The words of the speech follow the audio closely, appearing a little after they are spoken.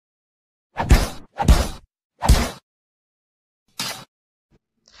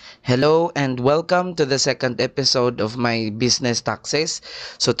Hello and welcome to the second episode of my business taxes.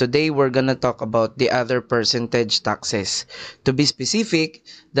 So today we're gonna talk about the other percentage taxes. To be specific,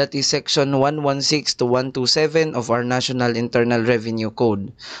 that is section 116 to 127 of our National Internal Revenue Code.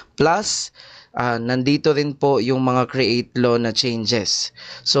 Plus, nandito rin po yung mga create law na changes.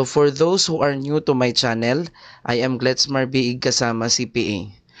 So for those who are new to my channel, I am Gletsmar Biig kasama CPA.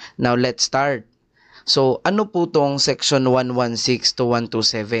 Now let's start. So, ano po tong section 116 to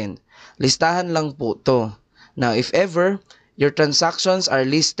 127? Listahan lang po to. Now, if ever, your transactions are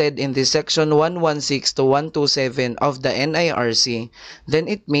listed in the section 116 to 127 of the NIRC, then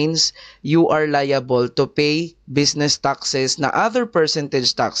it means you are liable to pay business taxes na other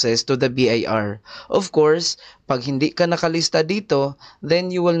percentage taxes to the BIR. Of course, pag hindi ka nakalista dito,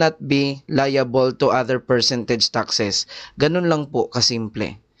 then you will not be liable to other percentage taxes. Ganun lang po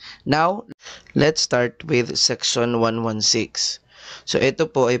kasimple. Now, let's start with section 116. So ito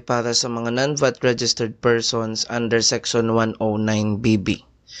po ay para sa mga non-VAT registered persons under section 109BB.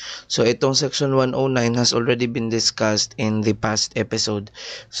 So itong section 109 has already been discussed in the past episode.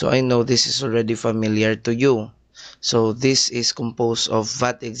 So I know this is already familiar to you. So this is composed of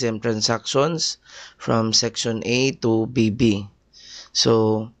VAT exempt transactions from section A to BB.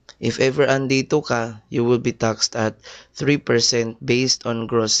 So if ever andito ka, you will be taxed at 3% based on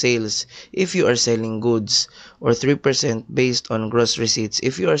gross sales if you are selling goods, or 3% based on gross receipts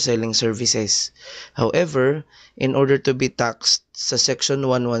if you are selling services. However, in order to be taxed sa section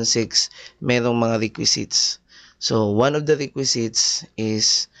 116, merong mga requisites. So one of the requisites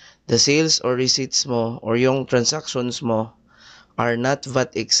is the sales or receipts mo or yung transactions mo are not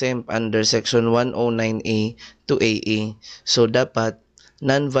VAT exempt under section 109A to AA. So dapat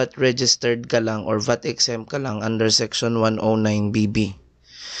non-VAT registered ka lang or VAT exempt ka lang under section 109BB.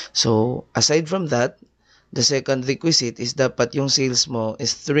 So aside from that, the second requisite is dapat yung sales mo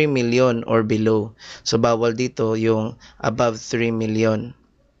is 3 million or below. So bawal dito yung above 3 million.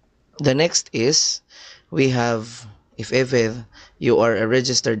 The next is, we have, if ever you are a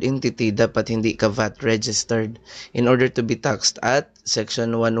registered entity, dapat hindi ka VAT registered in order to be taxed at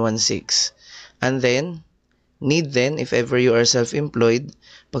section 116. And then, need then, if ever you are self-employed,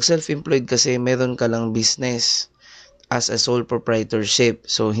 pag self-employed kasi meron ka lang business as a sole proprietorship.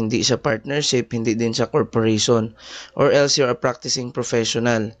 So, hindi siya partnership, hindi din siya corporation. Or else, you're a practicing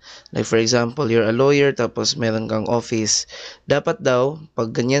professional. Like for example, you're a lawyer tapos meron kang office. Dapat daw,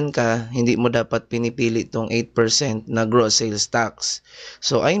 pag ganyan ka, hindi mo dapat pinipili tong 8% na gross sales tax.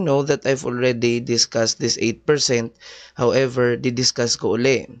 So, I know that I've already discussed this 8%. However, didiscuss ko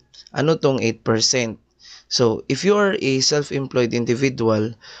uli. Ano tong 8%? So, if you are a self-employed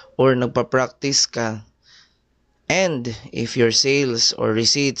individual or nagpa-practice ka, and if your sales or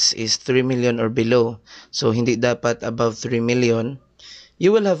receipts is 3 million or below, so hindi dapat above 3 million,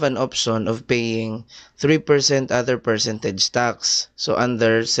 you will have an option of paying 3% other percentage tax. So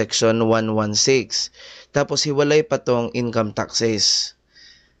under section 116. Tapos hiwalay pa tong income taxes.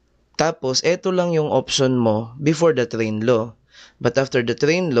 Tapos eto lang yung option mo before the train law. But after the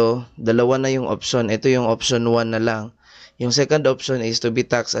train law, dalawa na yung option. Ito yung option 1 na lang. Yung second option is to be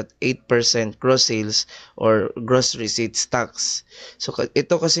taxed at 8% gross sales or gross receipts tax. So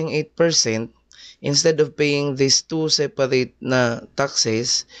ito kasing 8%, instead of paying these two separate na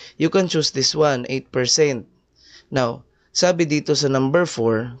taxes, you can choose this one, 8%. Now, sabi dito sa number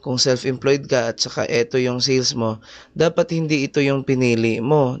 4, kung self-employed ka at saka ito yung sales mo, dapat hindi ito yung pinili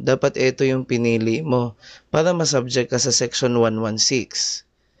mo. Dapat ito yung pinili mo para masubject ka sa section 116.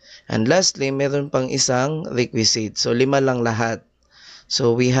 And lastly, meron pang isang requisite. So, 5 lang lahat.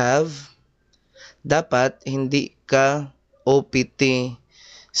 So, we have, dapat hindi ka OPT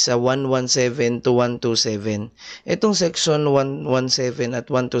sa 117 to 127. Itong section 117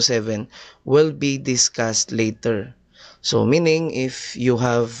 at 127 will be discussed later. So, meaning if you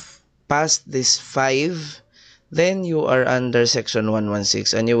have passed this 5, then you are under section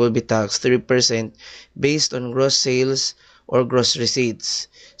 116 and you will be taxed 3% based on gross sales or gross receipts.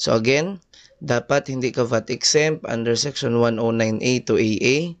 So again, dapat hindi ka VAT exempt under section 109A to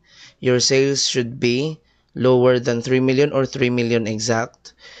AA. Your sales should be lower than 3 million or 3 million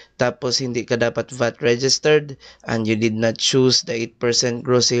exact. Tapos hindi ka dapat VAT registered and you did not choose the 8%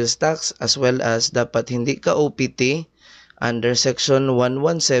 gross sales tax, as well as dapat hindi ka OPT under section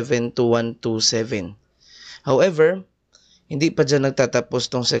 117 to 127. However, hindi pa dyan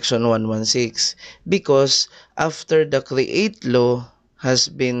nagtatapos tong section 116 because after the create law has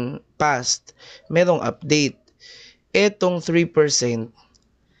been passed, merong update. Etong 3%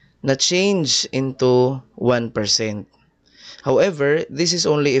 na change into 1%. However, this is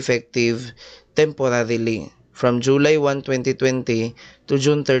only effective temporarily. from July 1, 2020 to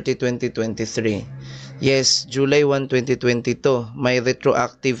June 30, 2023. Yes, July 1, 2022, may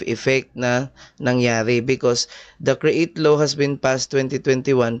retroactive effect na nangyari because the create law has been passed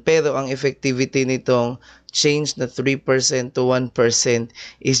 2021 pero ang effectivity nitong change na 3% to 1%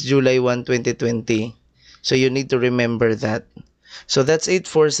 is July 1, 2020. So you need to remember that. So that's it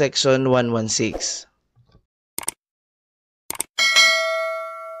for section 116.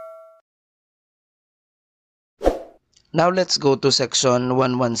 Now let's go to section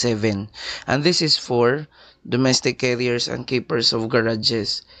 117, and this is for domestic carriers and keepers of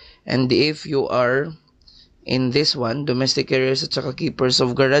garages. And if you are in this one, domestic carriers at saka keepers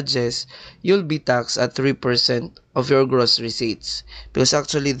of garages, you'll be taxed at 3% of your gross receipts because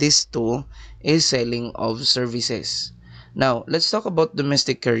actually this too is selling of services. Now, let's talk about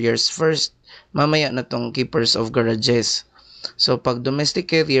domestic carriers first. Mamaya na tong keepers of garages. So, pag domestic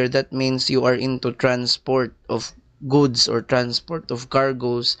carrier, that means you are into transport of goods or transport of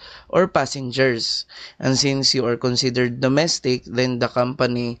cargoes or passengers. And since you are considered domestic, then the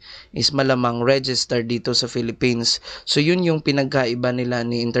company is malamang registered dito sa Philippines. So, yun yung pinagkaiba nila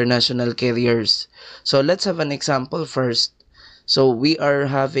ni international carriers. So, let's have an example first. So, we are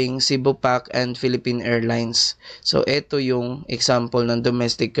having Cebu Pac and Philippine Airlines. So, ito yung example ng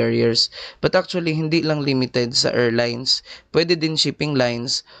domestic carriers. But actually, hindi lang limited sa airlines. Pwede din shipping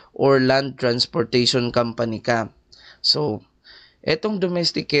lines or land transportation company ka. So, etong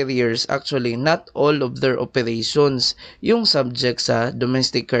domestic carriers, actually, not all of their operations yung subject sa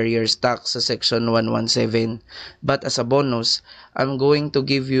domestic carriers tax sa section 117. But as a bonus, I'm going to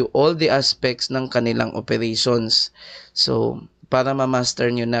give you all the aspects ng kanilang operations. So, para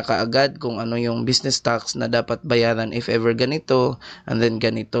ma-master nyo na kaagad kung ano yung business tax na dapat bayaran if ever ganito and then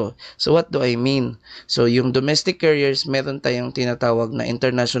ganito. So, what do I mean? So, yung domestic carriers, meron tayong tinatawag na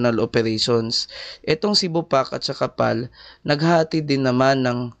international operations. Itong Cebu Pac at saka PAL, naghahatid din naman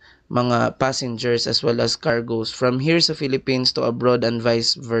ng mga passengers as well as cargoes from here sa Philippines to abroad and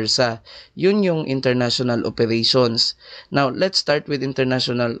vice versa. Yun yung international operations. Now, let's start with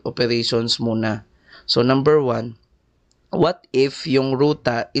international operations muna. So, number 1, what if yung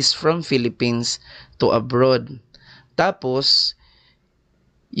ruta is from Philippines to abroad? Tapos,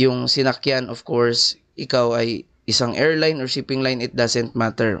 yung sinakyan, of course, ikaw ay isang airline or shipping line, it doesn't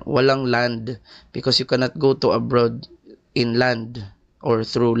matter. Walang land because you cannot go to abroad in land or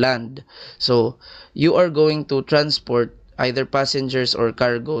through land. So, you are going to transport either passengers or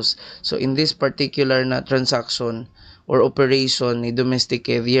cargoes. So, in this particular na transaction or operation ni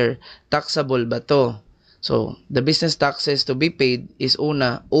domestic carrier, taxable ba to? So, the business taxes to be paid is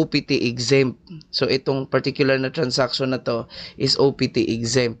una, OPT exempt. So, itong particular na transaction na to is OPT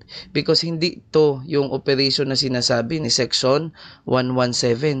exempt because hindi to yung operation na sinasabi ni Section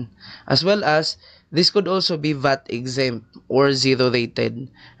 117. As well as, this could also be VAT exempt or zero rated.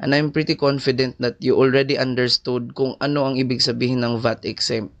 And I'm pretty confident that you already understood kung ano ang ibig sabihin ng VAT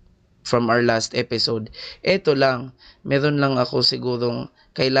exempt from our last episode. Ito lang, meron lang ako sigurong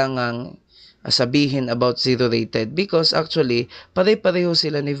kailangang sabihin about zero rated because actually pare-pareho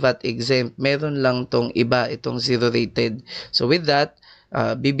sila ni VAT exempt, meron lang tong iba itong zero rated. So with that,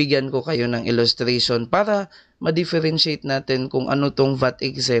 bibigyan ko kayo ng illustration para ma-differentiate natin kung ano tong VAT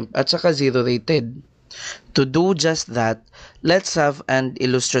exempt at saka zero rated. To do just that, let's have an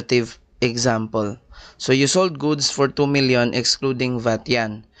illustrative example. So you sold goods for 2 million excluding VAT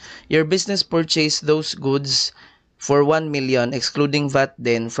yan. Your business purchased those goods for 1 million excluding VAT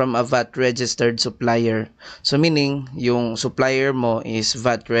din from a VAT registered supplier. So meaning, yung supplier mo is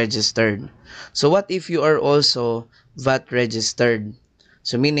VAT registered. So what if you are also VAT registered?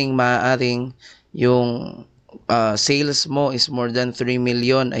 So meaning, maaaring yung sales mo is more than 3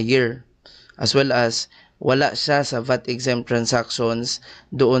 million a year. As well as, wala siya sa VAT exempt transactions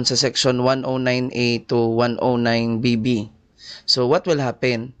doon sa section 109A to 109BB. So what will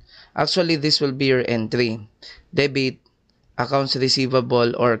happen? Actually, this will be your entry. Debit, accounts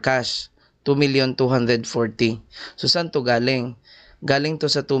receivable or cash, 2,240,000. So, saan to galing? Galing to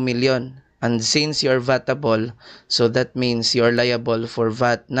sa 2 million. And since you're VATable, so that means you're liable for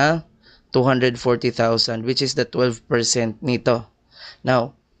VAT na 240,000, which is the 12% nito.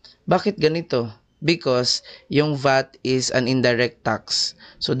 Now, bakit ganito? Because yung VAT is an indirect tax.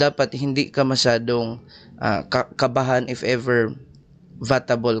 So, dapat hindi ka masyadong kabahan if ever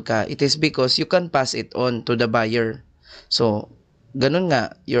VATable ka. It is because you can pass it on to the buyer. So, ganun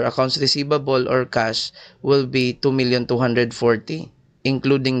nga, your accounts receivable or cash will be 2,240,000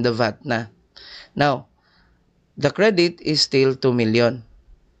 including the VAT na. Now, the credit is still 2 million.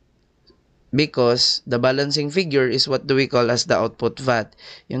 because the balancing figure is what do we call as the output VAT,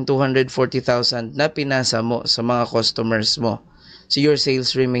 yung 240,000 na pinasa mo sa mga customers mo. So your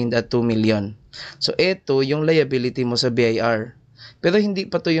sales remained at 2 million. So ito yung liability mo sa BIR. Pero hindi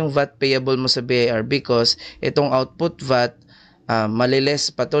pa to yung VAT payable mo sa BIR because itong output VAT,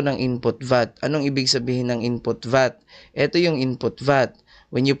 maliles pa to ng input VAT. Anong ibig sabihin ng input VAT? Ito yung input VAT.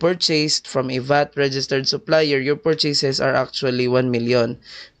 When you purchased from a VAT registered supplier, your purchases are actually 1 million.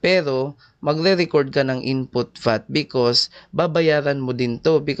 Pero magre-record ka ng input VAT because babayaran mo din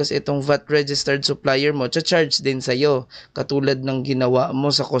to because itong VAT registered supplier mo charge din sa'yo katulad ng ginawa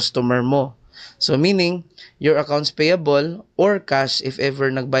mo sa customer mo. So meaning, your accounts payable or cash if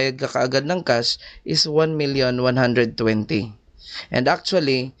ever nagbayad ka kaagad ng cash is 1,120,000. And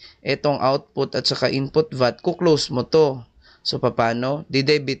actually, itong output at saka input VAT, kuklose mo to. So, paano?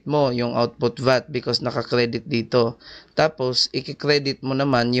 Di-debit mo yung output VAT because naka-credit dito. Tapos, i-credit mo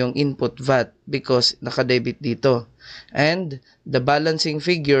naman yung input VAT because naka-debit dito. And, the balancing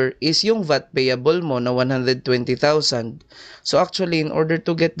figure is yung VAT payable mo na 120,000. So, actually, in order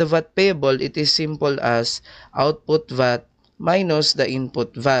to get the VAT payable, it is simple as output VAT minus the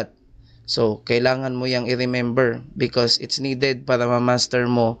input VAT. So, kailangan mo yang i-remember because it's needed para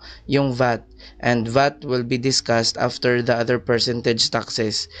ma-master mo yung VAT. And VAT will be discussed after the other percentage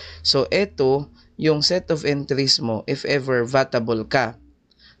taxes. So, ito yung set of entries mo if ever VATable ka.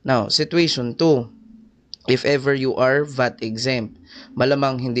 Now, situation 2. If ever you are VAT exempt,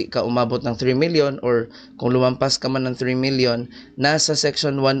 malamang hindi ka umabot ng 3 million or kung lumampas ka man ng 3 million, nasa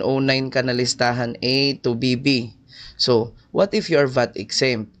section 109 ka na listahan A to BB. So, what if you are VAT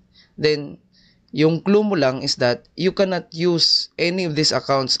exempt? Then, yung clue mo lang is that you cannot use any of these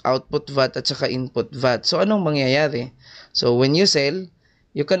accounts, output VAT at saka input VAT. So, anong mangyayari? So, when you sell,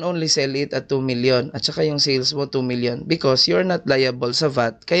 you can only sell it at 2 million at saka yung sales mo 2 million because you're not liable sa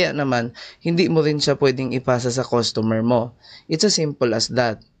VAT. Kaya naman, hindi mo rin siya pwedeng ipasa sa customer mo. It's as simple as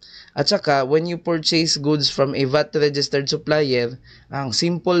that. At saka, when you purchase goods from a VAT-registered supplier, ang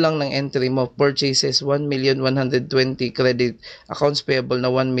simple lang ng entry mo, purchases 1,120,000 credit, accounts payable na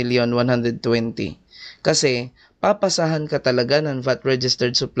 1,120,000. Kasi, papasahan ka talaga ng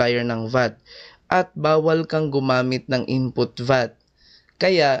VAT-registered supplier ng VAT at bawal kang gumamit ng input VAT.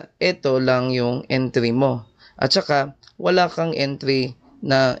 Kaya, ito lang yung entry mo. At saka, wala kang entry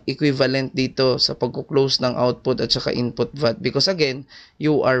na equivalent dito sa pagkuklose ng output at saka input VAT because again,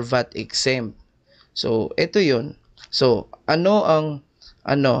 you are VAT exempt. So, ito yun. So, ano ang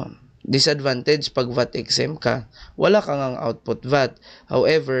disadvantage pag VAT exempt ka? Wala kang ang output VAT.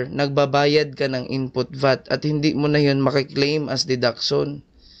 However, nagbabayad ka ng input VAT at hindi mo na yun makiklaim as deduction.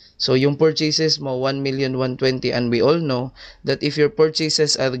 So, yung purchases mo, 1,120,000 and we all know that if your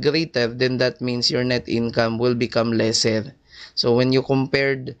purchases are greater, then that means your net income will become lesser. So, when you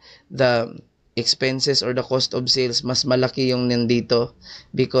compared the expenses or the cost of sales, mas malaki yung nandito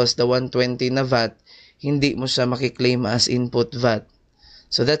because the 120 na VAT, hindi mo siya makiklaim as input VAT.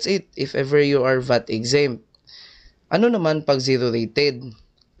 So, that's it if ever you are VAT exempt. Ano naman pag zero rated?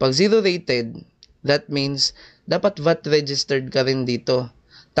 Pag zero rated, that means dapat VAT registered ka rin dito.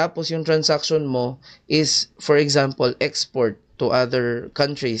 Tapos yung transaction mo is, for example, export to other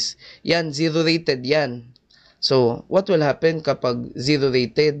countries. Yan, zero rated yan. So, what will happen kapag zero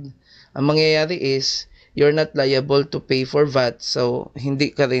rated? Ang mangyayari is, you're not liable to pay for VAT, so hindi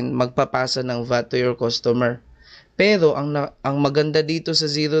ka rin magpapasa ng VAT to your customer. Pero, ang maganda dito sa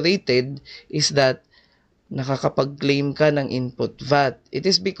zero rated is that nakakapag-claim ka ng input VAT. It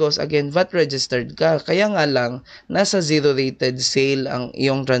is because, again, VAT registered ka. Kaya nga lang, nasa zero rated sale ang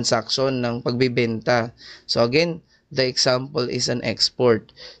iyong transaction ng pagbibenta. So, again, the example is an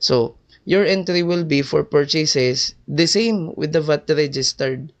export. So, your entry will be for purchases the same with the VAT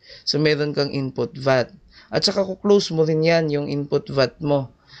registered. So, meron kang input VAT. At saka kuklose mo rin yan yung input VAT mo.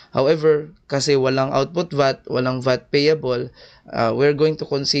 However, kasi walang output VAT, walang VAT payable, we're going to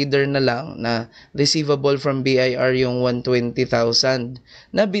consider na lang na receivable from BIR yung 120,000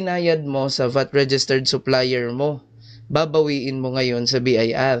 na binayad mo sa VAT registered supplier mo. Babawiin mo ngayon sa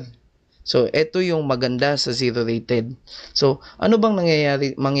BIR. So, ito yung maganda sa zero rated. So, ano bang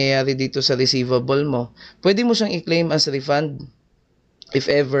mangyayari dito sa receivable mo? Pwede mo siyang i-claim as refund if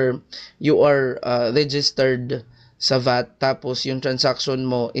ever you are registered sa VAT tapos yung transaction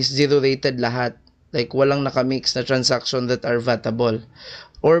mo is zero rated lahat. Like, walang nakamix na transaction that are VATable.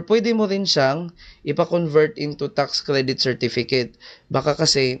 Or pwede mo rin siyang ipa-convert into tax credit certificate. Baka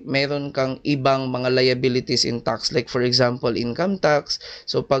kasi meron kang ibang mga liabilities in tax, like for example, income tax.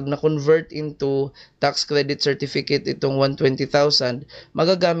 So pag na-convert into tax credit certificate itong 120,000,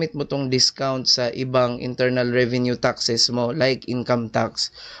 magagamit mo tong discount sa ibang internal revenue taxes mo, like income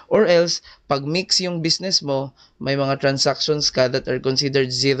tax. Or else, pag mix yung business mo, may mga transactions ka that are considered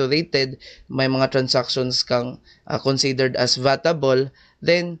zero rated, may mga transactions kang considered as vatable,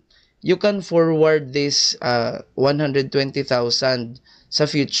 then you can forward this 120,000 sa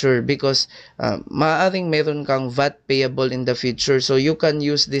future because maaaring meron kang VAT payable in the future. So you can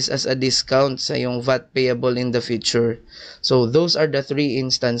use this as a discount sa yung VAT payable in the future. So those are the three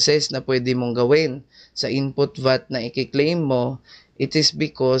instances na pwede mong gawin sa input VAT na i-claim mo. It is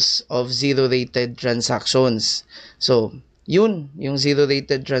because of zero-rated transactions. So, yun, yung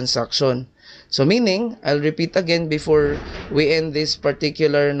zero-rated transaction. So, meaning, I'll repeat again before we end this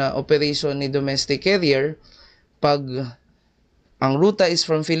particular na operation ni domestic carrier, pag ang ruta is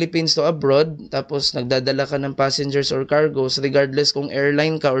from Philippines to abroad, tapos nagdadala ka ng passengers or cargos, regardless kung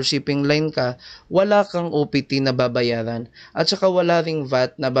airline ka or shipping line ka, wala kang OPT na babayaran. At saka wala ring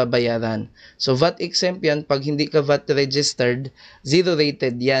VAT na babayaran. So VAT exempt yan pag hindi ka VAT registered, zero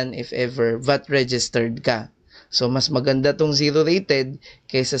rated yan if ever VAT registered ka. So mas maganda tong zero rated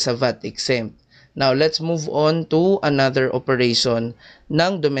kaysa sa VAT exempt. Now let's move on to another operation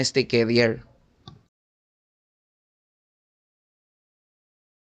ng domestic carrier.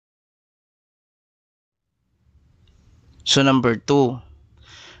 So number 2,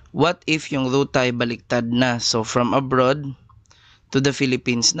 what if yung ruta ay baliktad na? So from abroad to the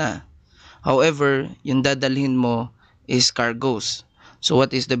Philippines na. However, yung dadalhin mo is cargos. So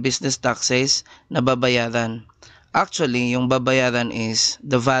what is the business taxes na babayaran? Actually, yung babayaran is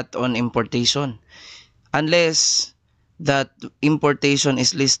the VAT on importation. Unless that importation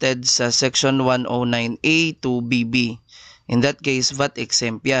is listed sa section 109A to BB. In that case, VAT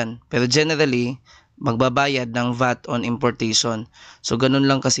exempt yan. Pero generally, magbabayad ng VAT on importation. So, ganun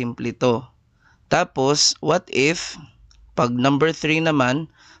lang kasimple to. Tapos, what if, pag number 3 naman,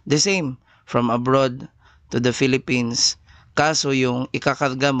 the same, from abroad to the Philippines. Kaso yung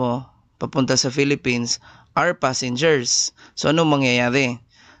ikakarga mo, papunta sa Philippines, are passengers. So, anong mangyayari?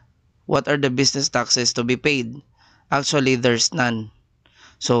 What are the business taxes to be paid? Actually, there's none.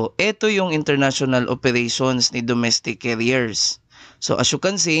 So, ito yung international operations ni domestic carriers. So, as you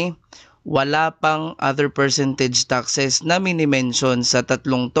can see, wala pang other percentage taxes na mini-mention sa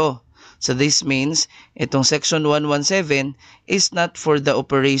tatlong to. So this means, itong section 117 is not for the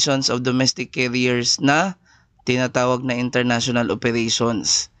operations of domestic carriers na tinatawag na international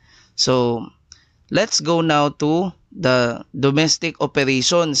operations. So, let's go now to the domestic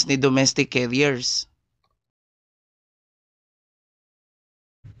operations ni domestic carriers.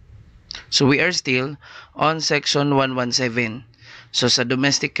 So we are still on section 117. So sa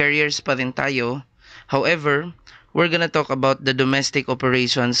domestic carriers pa rin tayo. However, we're gonna talk about the domestic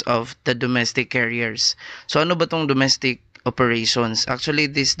operations of the domestic carriers. So ano ba tong domestic operations? Actually,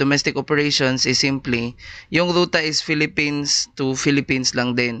 this domestic operations is simply, yung ruta is Philippines to Philippines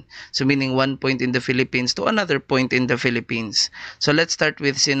lang din. So meaning one point in the Philippines to another point in the Philippines. So let's start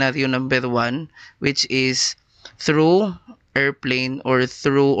with scenario number 1, which is through airplane or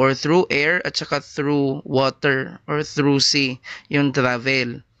through air at saka through water or through sea yung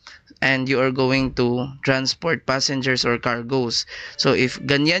travel, and you are going to transport passengers or cargoes. So if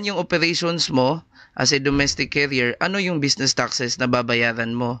ganyan yung operations mo as a domestic carrier, ano yung business taxes na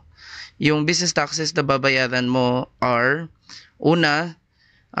babayaran mo? Yung business taxes na babayaran mo are, una,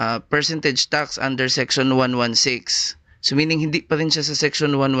 percentage tax under section 116. So meaning hindi pa rin siya sa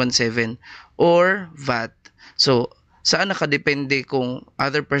section 117, or VAT. So saan nakadepende kung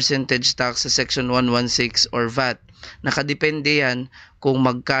other percentage tax sa section 116 or VAT? Nakadepende yan kung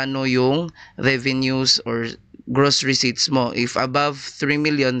magkano yung revenues or gross receipts mo. If above 3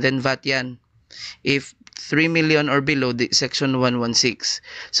 million, then VAT yan. If 3 million or below, section 116.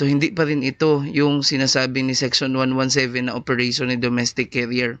 So hindi pa rin ito yung sinasabi ni section 117 na operation ni domestic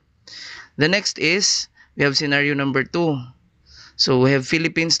carrier. The next is, we have scenario number 2. So we have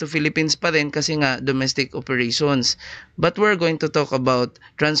Philippines to Philippines pa rin kasi nga domestic operations. But we're going to talk about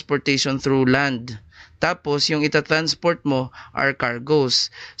transportation through land. Tapos yung itatransport mo are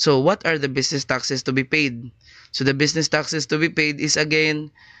cargoes. So what are the business taxes to be paid? So the business taxes to be paid is again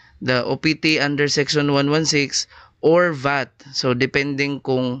the OPT under section 116 or VAT. So depending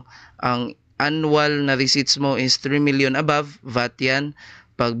kung ang annual na receipts mo is 3 million above, VAT yan.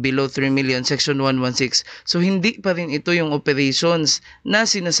 Pag below 3 million, section 116. So hindi pa rin ito yung operations na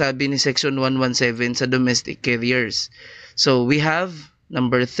sinasabi ni section 117 sa domestic carriers. So we have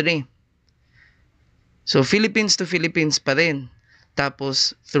number 3. So, Philippines to Philippines pa rin.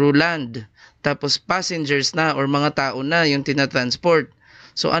 Tapos, through land. Tapos, passengers na or mga tao na yung tinatransport.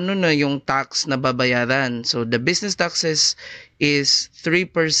 So, ano na yung tax na babayaran? So, the business taxes is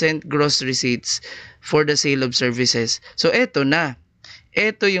 3% gross receipts for the sale of services. So, eto na.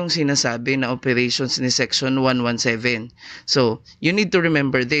 Ito yung sinasabi na operations ni Section 117. So, you need to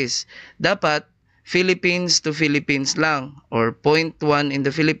remember this. Dapat, Philippines to Philippines lang or 0.1 in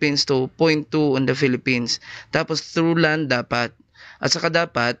the Philippines to 0.2 in the Philippines. Tapos through land dapat. At saka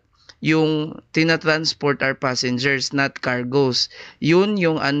dapat, yung tinatransport are passengers, not cargos. Yun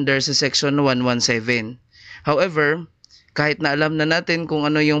yung under sa Section 117. However, kahit na alam na natin kung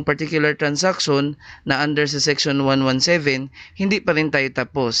ano yung particular transaction na under sa Section 117, hindi pa rin tayo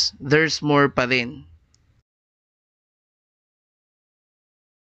tapos. There's more pa rin.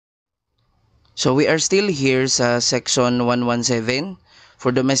 So we are still here sa Section 117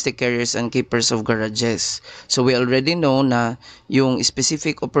 for domestic carriers and keepers of garages. So we already know na yung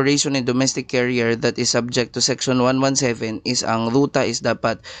specific operation in domestic carrier that is subject to Section 117 is ang ruta is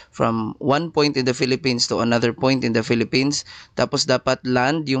dapat from one point in the Philippines to another point in the Philippines. Tapos dapat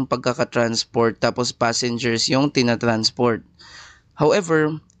land yung pagkakatransport, tapos passengers yung tinatransport.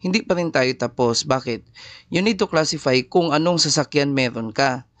 However, hindi pa rin tayo tapos. Bakit? You need to classify kung anong sasakyan meron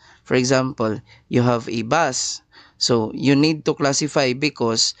ka. For example, you have a bus. So, you need to classify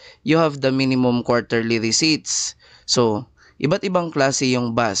because you have the minimum quarterly receipts. So, iba't ibang klase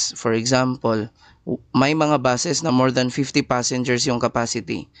yung bus. For example, may mga buses na more than 50 passengers yung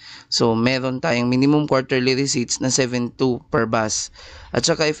capacity. So, meron tayong minimum quarterly receipts na 7.2 per bus. At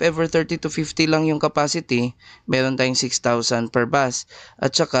saka if ever 30 to 50 lang yung capacity, meron tayong 6,000 per bus.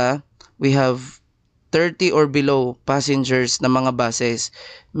 At saka, we have 30 or below passengers na mga buses,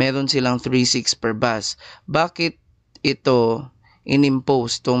 meron silang 3.6 per bus. Bakit ito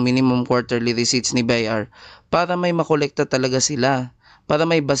inimpose tong minimum quarterly receipts ni BIR? Para may makolekta talaga sila. Para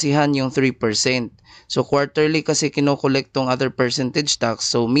may basihan yung 3%. So quarterly kasi kinokolekt tong other percentage tax.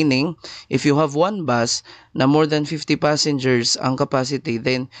 So meaning, if you have one bus na more than 50 passengers ang capacity,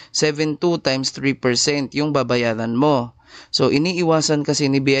 then 7.2 times 3% yung babayaran mo. So, iniiwasan kasi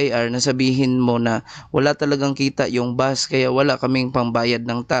ni BIR na sabihin mo na wala talagang kita yung bus kaya wala kaming pangbayad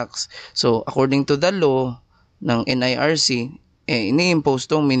ng tax. So, according to the law ng NIRC, ini-impose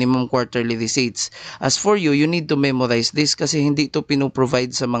tong minimum quarterly receipts. As for you, you need to memorize this kasi hindi ito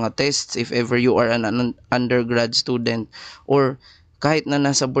pinoprovide sa mga tests if ever you are an undergrad student or kahit na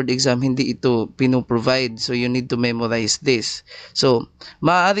nasa board exam, hindi ito pinoprovide. So, you need to memorize this. So,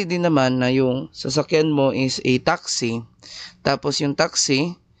 maaari din naman na yung sasakyan mo is a taxi. Tapos, yung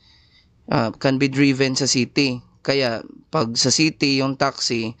taxi can be driven sa city. Kaya, pag sa city, yung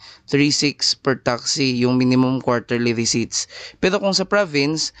taxi, 3.6 per taxi, yung minimum quarterly receipts. Pero kung sa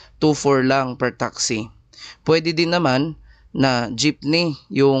province, 2.4 lang per taxi. Pwede din naman na jeepney,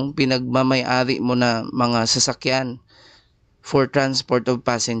 yung pinagmamay-ari mo na mga sasakyan for transport of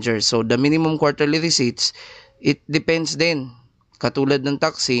passengers. So, the minimum quarterly receipts, it depends din. Katulad ng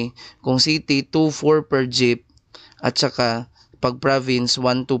taxi, kung city, 2.4 per jeep, at saka pag province,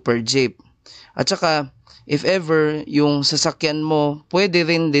 1.2 per jeep. At saka, if ever yung sasakyan mo, pwede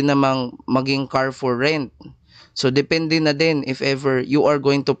rin din namang maging car for rent. So, depende na din if ever you are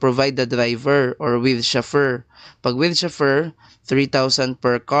going to provide the driver or with chauffeur. Pag with chauffeur, 3,000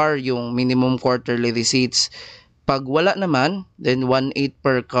 per car yung minimum quarterly receipts. Pag wala naman, then 1.8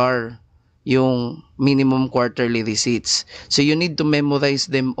 per car yung minimum quarterly receipts. So, you need to memorize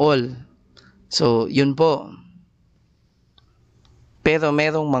them all. So, yun po. Pero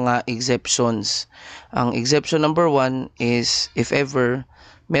merong mga exceptions. Ang exception number 1 is if ever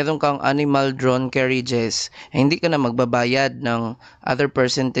meron kang animal drawn carriages, hindi ka na magbabayad ng other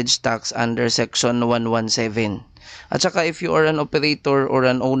percentage tax under Section 117. At saka if you are an operator or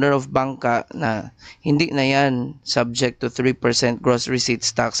an owner of bangka na hindi na yan subject to 3% gross receipts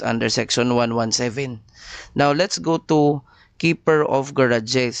tax under Section 117. Now let's go to keeper of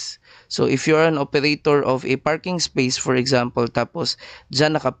garages. So if you are an operator of a parking space, for example, tapos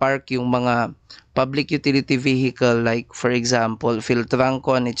dyan nakapark yung mga public utility vehicle like for example,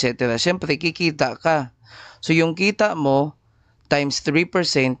 Filtrancon, etc. Siyempre, kikita ka. So yung kita mo, times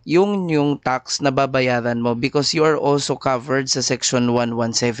 3%, yung tax na babayaran mo because you are also covered sa Section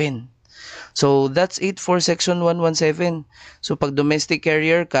 117. So that's it for Section 117. So pag domestic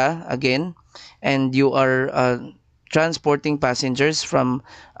carrier ka, again, and you are transporting passengers from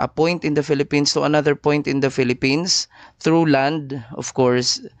a point in the Philippines to another point in the Philippines through land, of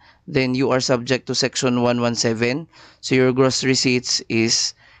course, then you are subject to Section 117. So your gross receipts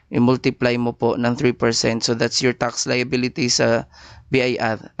is i-multiply mo po ng 3%. So that's your tax liability sa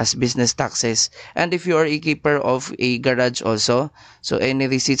BIR as business taxes. And if you are a keeper of a garage also, so any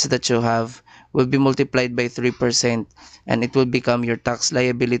receipts that you have will be multiplied by 3% and it will become your tax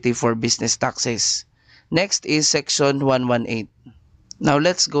liability for business taxes. Next is section 118. Now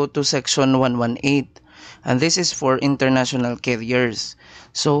let's go to section 118, and this is for international carriers.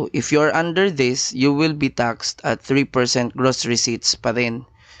 So if you're under this, you will be taxed at 3% gross receipts pa rin.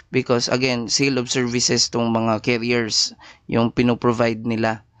 Because again, sale of services tong mga carriers, yung pinoprovide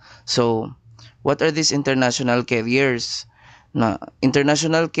nila. So, what are these international carriers?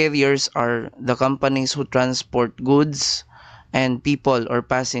 International carriers are the companies who transport goods and people or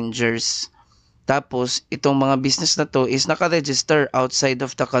passengers. Tapos, itong mga business na to is naka-register outside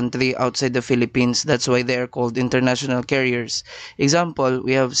of the country, outside the Philippines. That's why they are called international carriers. Example,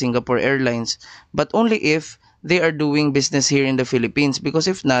 we have Singapore Airlines, but only if they are doing business here in the Philippines, because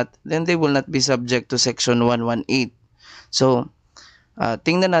if not, then they will not be subject to section 118. So,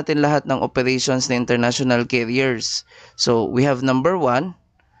 tingnan natin lahat ng operations ng international carriers. So, we have number 1,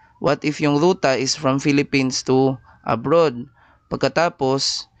 what if yung ruta is from Philippines to abroad?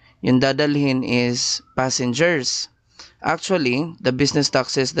 Pagkatapos, yung dadalhin is passengers. Actually, the business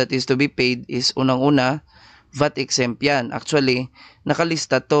taxes that is to be paid is unang-una, VAT exempt yan. Actually,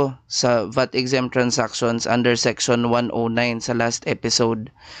 nakalista to sa VAT exempt transactions under section 109 sa last episode.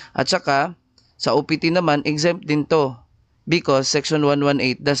 At saka, sa OPT naman, exempt din to because section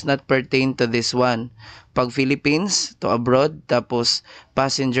 118 does not pertain to this one. Pag Philippines to abroad, tapos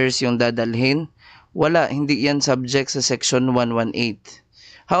passengers yung dadalhin, wala, hindi yan subject sa section 118.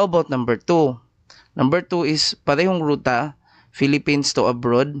 How about number 2? Number 2 is parehong ruta, Philippines to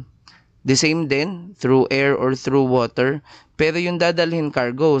abroad. The same din, through air or through water. Pero yung dadalhin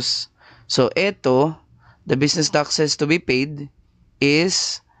cargoes. So, eto, the business taxes to be paid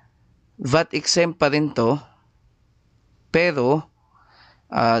is VAT exempt pa rin to. Pero,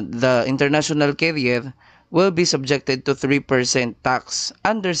 the international carrier will be subjected to 3% tax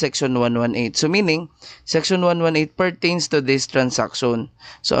under section 118. So meaning, section 118 pertains to this transaction.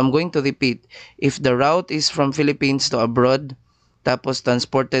 So I'm going to repeat. If the route is from Philippines to abroad, tapos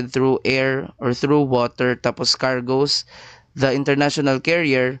transported through air or through water, tapos cargoes, the international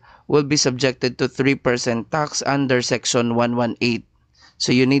carrier will be subjected to 3% tax under section 118.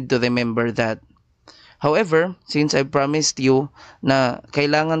 So you need to remember that. However, since I promised you na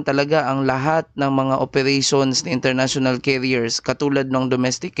kailangan talaga ang lahat ng mga operations ng international carriers katulad ng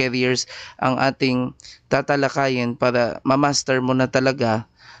domestic carriers ang ating tatalakayin para ma-master mo na talaga.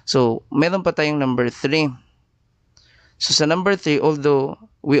 So, meron pa tayong number 3. So, sa number 3, although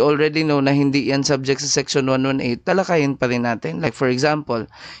we already know na hindi yan subject sa section 118, talakayin pa rin natin. Like for example,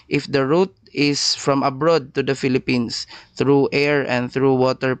 if the route is from abroad to the Philippines through air and through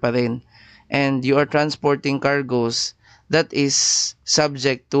water pa rin, and you are transporting cargoes, that is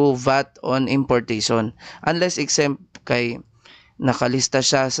subject to VAT on importation. Unless exempt kay nakalista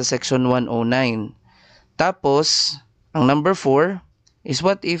siya sa section 109. Tapos, ang number 4 is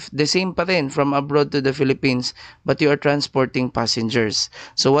what if the same pa rin from abroad to the Philippines but you are transporting passengers.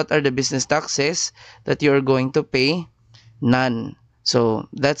 So what are the business taxes that you are going to pay? None. So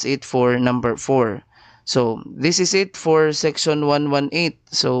that's it for number 4. So, this is it for section 118.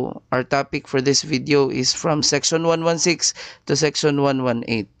 So, our topic for this video is from section 116 to section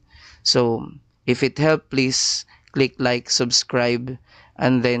 118. So, if it helped, please click like, subscribe,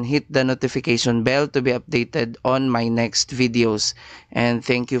 and then hit the notification bell to be updated on my next videos. And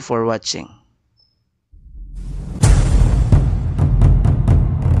thank you for watching.